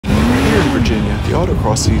in Virginia, the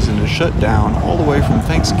autocross season is shut down all the way from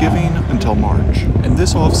Thanksgiving until March. And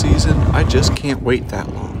this off-season, I just can't wait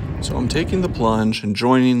that long. So I'm taking the plunge and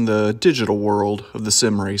joining the digital world of the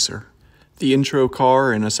sim racer. The intro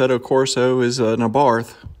car in Assetto Corsa is an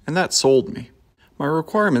Abarth, and that sold me. My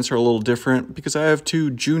requirements are a little different because I have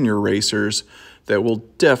two junior racers that will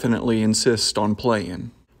definitely insist on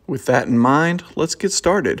playing. With that in mind, let's get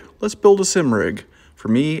started. Let's build a sim rig for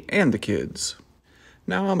me and the kids.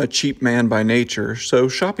 Now I'm a cheap man by nature, so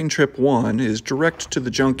shopping trip 1 is direct to the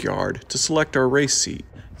junkyard to select our race seat.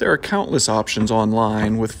 There are countless options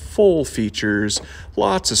online with full features,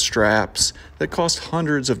 lots of straps that cost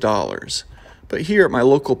hundreds of dollars. But here at my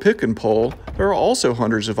local pick and pull, there are also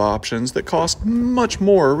hundreds of options that cost much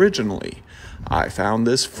more originally. I found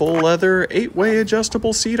this full leather 8-way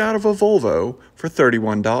adjustable seat out of a Volvo for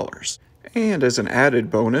 $31. And as an added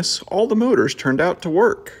bonus, all the motors turned out to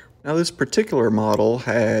work. Now this particular model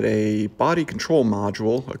had a body control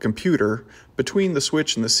module, a computer, between the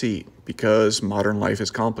switch and the seat because modern life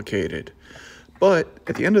is complicated. But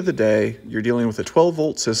at the end of the day, you're dealing with a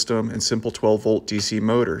 12-volt system and simple 12-volt DC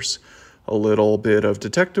motors. A little bit of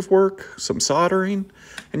detective work, some soldering,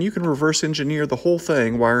 and you can reverse engineer the whole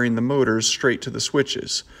thing wiring the motors straight to the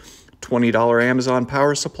switches. $20 Amazon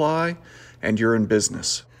power supply, and you're in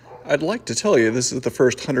business. I'd like to tell you this is the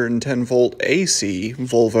first 110-volt AC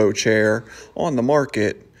Volvo chair on the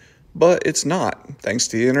market, but it's not. Thanks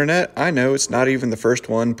to the internet, I know it's not even the first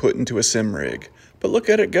one put into a sim rig. But look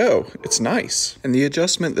at it go, it's nice. And the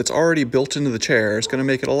adjustment that's already built into the chair is going to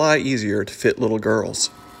make it a lot easier to fit little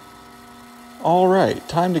girls. Alright,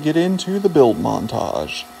 time to get into the build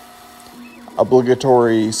montage.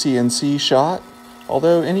 Obligatory CNC shot,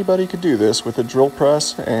 although anybody could do this with a drill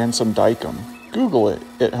press and some Dicom. Google it,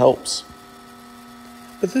 it helps.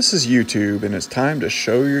 But this is YouTube and it's time to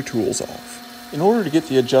show your tools off. In order to get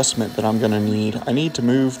the adjustment that I'm going to need, I need to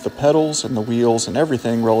move the pedals and the wheels and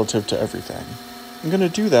everything relative to everything. I'm going to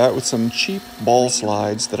do that with some cheap ball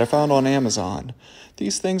slides that I found on Amazon.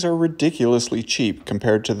 These things are ridiculously cheap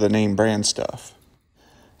compared to the name brand stuff.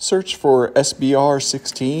 Search for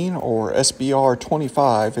SBR16 or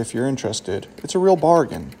SBR25 if you're interested. It's a real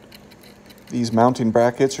bargain. These mounting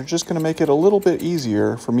brackets are just going to make it a little bit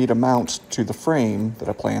easier for me to mount to the frame that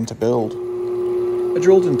I plan to build. I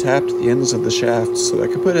drilled and tapped the ends of the shafts so that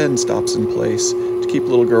I could put end stops in place to keep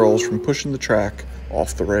little girls from pushing the track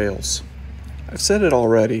off the rails. I've said it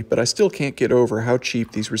already, but I still can't get over how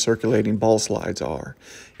cheap these recirculating ball slides are.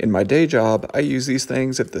 In my day job, I use these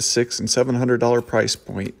things at the $600 and $700 price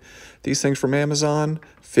point. These things from Amazon,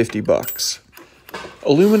 $50.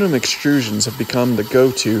 Aluminum extrusions have become the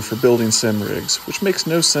go-to for building sim rigs, which makes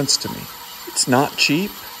no sense to me. It's not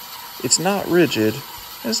cheap, it's not rigid,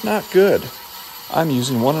 and it's not good. I'm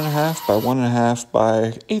using 1.5 by 1.5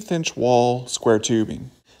 by 1/8" wall square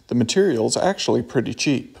tubing. The material's actually pretty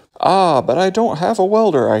cheap. Ah, but I don't have a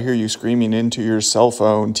welder, I hear you screaming into your cell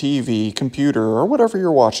phone, TV, computer, or whatever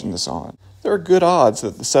you're watching this on. There are good odds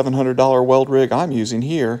that the $700 weld rig I'm using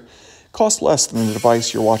here costs less than the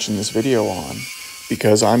device you're watching this video on.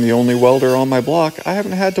 Because I'm the only welder on my block, I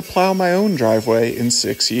haven't had to plow my own driveway in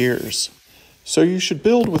 6 years. So you should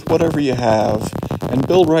build with whatever you have, and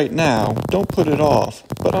build right now, don't put it off,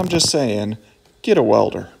 but I'm just saying, get a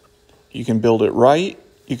welder. You can build it right,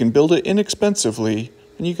 you can build it inexpensively,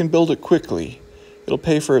 and you can build it quickly. It'll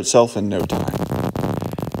pay for itself in no time.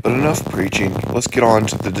 But enough preaching, let's get on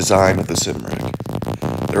to the design of the sim rig.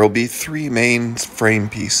 There will be 3 main frame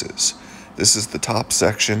pieces. This is the top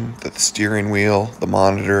section that the steering wheel, the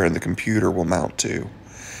monitor, and the computer will mount to.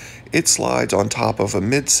 It slides on top of a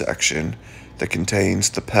midsection that contains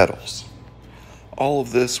the pedals. All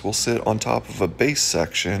of this will sit on top of a base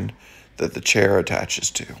section that the chair attaches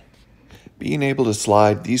to. Being able to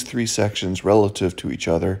slide these 3 sections relative to each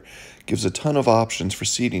other gives a ton of options for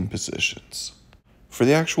seating positions. For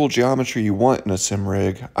the actual geometry you want in a sim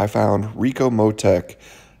rig, I found Rico Motec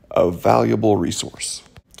a valuable resource.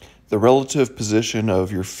 The relative position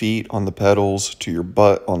of your feet on the pedals, to your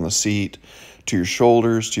butt on the seat, to your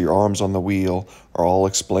shoulders, to your arms on the wheel are all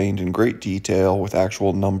explained in great detail with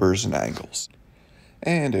actual numbers and angles.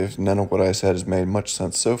 And if none of what I said has made much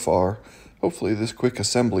sense so far, hopefully this quick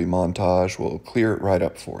assembly montage will clear it right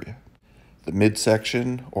up for you. The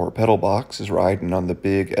midsection, or pedal box, is riding on the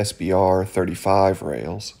big SBR 35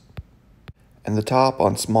 rails, and the top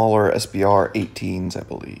on smaller SBR 18s, I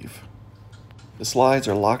believe. The slides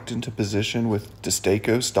are locked into position with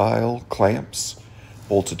Destaco-style clamps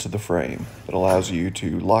bolted to the frame that allows you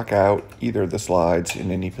to lock out either of the slides in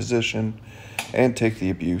any position and take the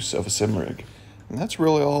abuse of a sim rig. And that's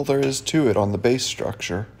really all there is to it on the base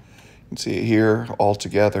structure. You can see it here all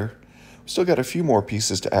together. Still got a few more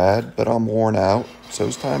pieces to add, but I'm worn out, so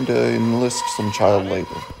it's time to enlist some child labor.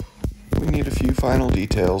 We need a few final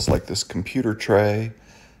details like this computer tray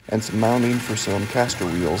and some mounting for some caster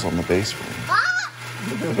wheels on the base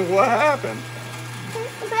frame. What happened?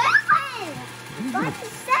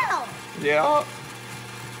 Yeah.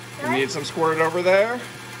 You need some squirt over there?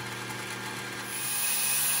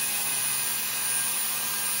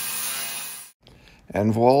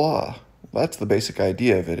 And voila. That's the basic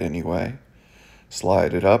idea of it anyway.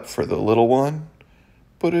 Slide it up for the little one,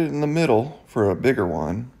 put it in the middle for a bigger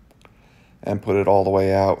one, and put it all the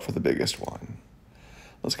way out for the biggest one.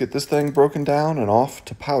 Let's get this thing broken down and off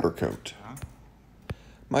to powder coat.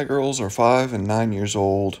 My girls are 5 and 9 years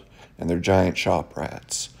old, and they're giant shop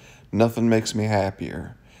rats. Nothing makes me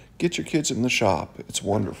happier. Get your kids in the shop. It's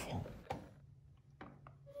wonderful.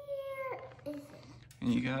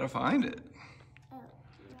 And you gotta find it.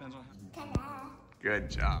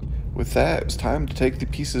 Good job. With that, it's time to take the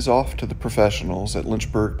pieces off to the professionals at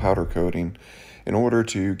Lynchburg Powder Coating in order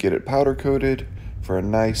to get it powder coated for a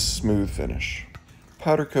nice smooth finish.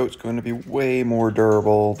 Powder coat's going to be way more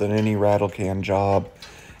durable than any rattle can job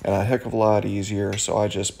and a heck of a lot easier, so I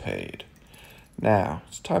just paid. Now,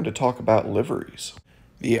 it's time to talk about liveries.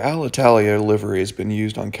 The Alitalia livery has been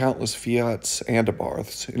used on countless Fiats and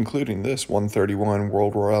Abarths, including this 131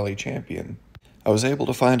 World Rally Champion. I was able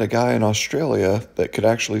to find a guy in Australia that could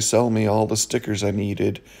actually sell me all the stickers I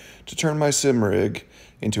needed to turn my sim rig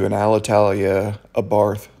into an Alitalia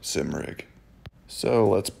Abarth sim rig. So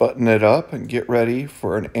let's button it up and get ready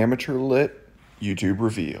for an amateur lit YouTube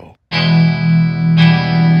reveal.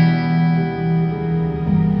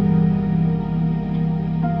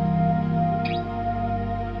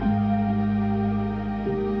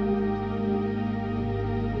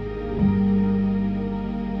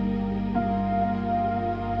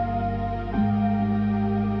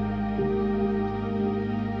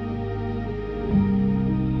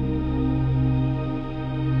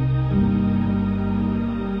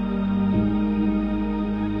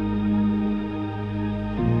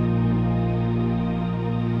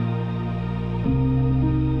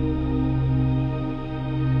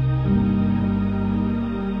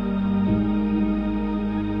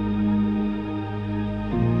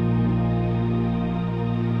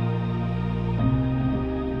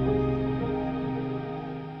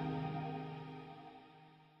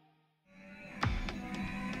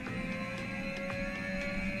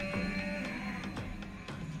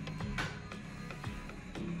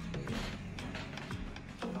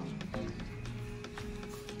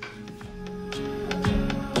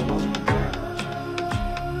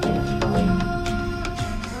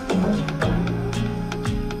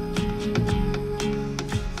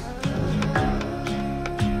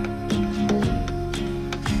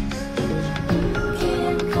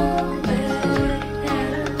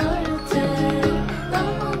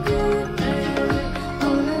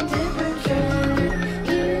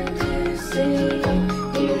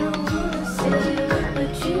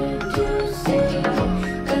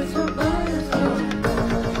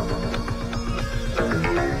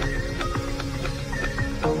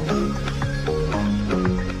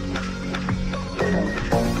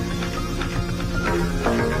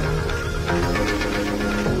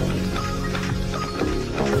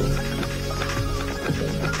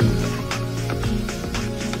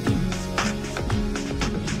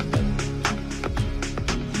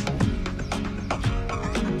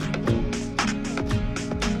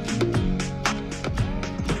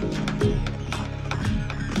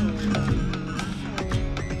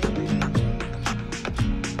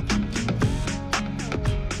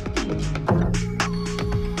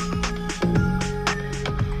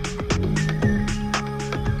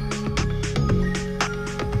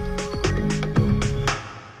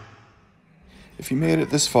 If you made it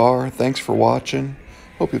this far, thanks for watching.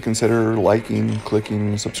 Hope you'll consider liking,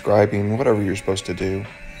 clicking, subscribing, whatever you're supposed to do.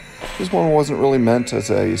 This one wasn't really meant as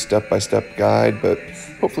a step-by-step guide, but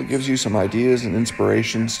hopefully gives you some ideas and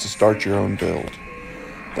inspirations to start your own build.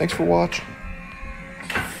 Thanks for watching.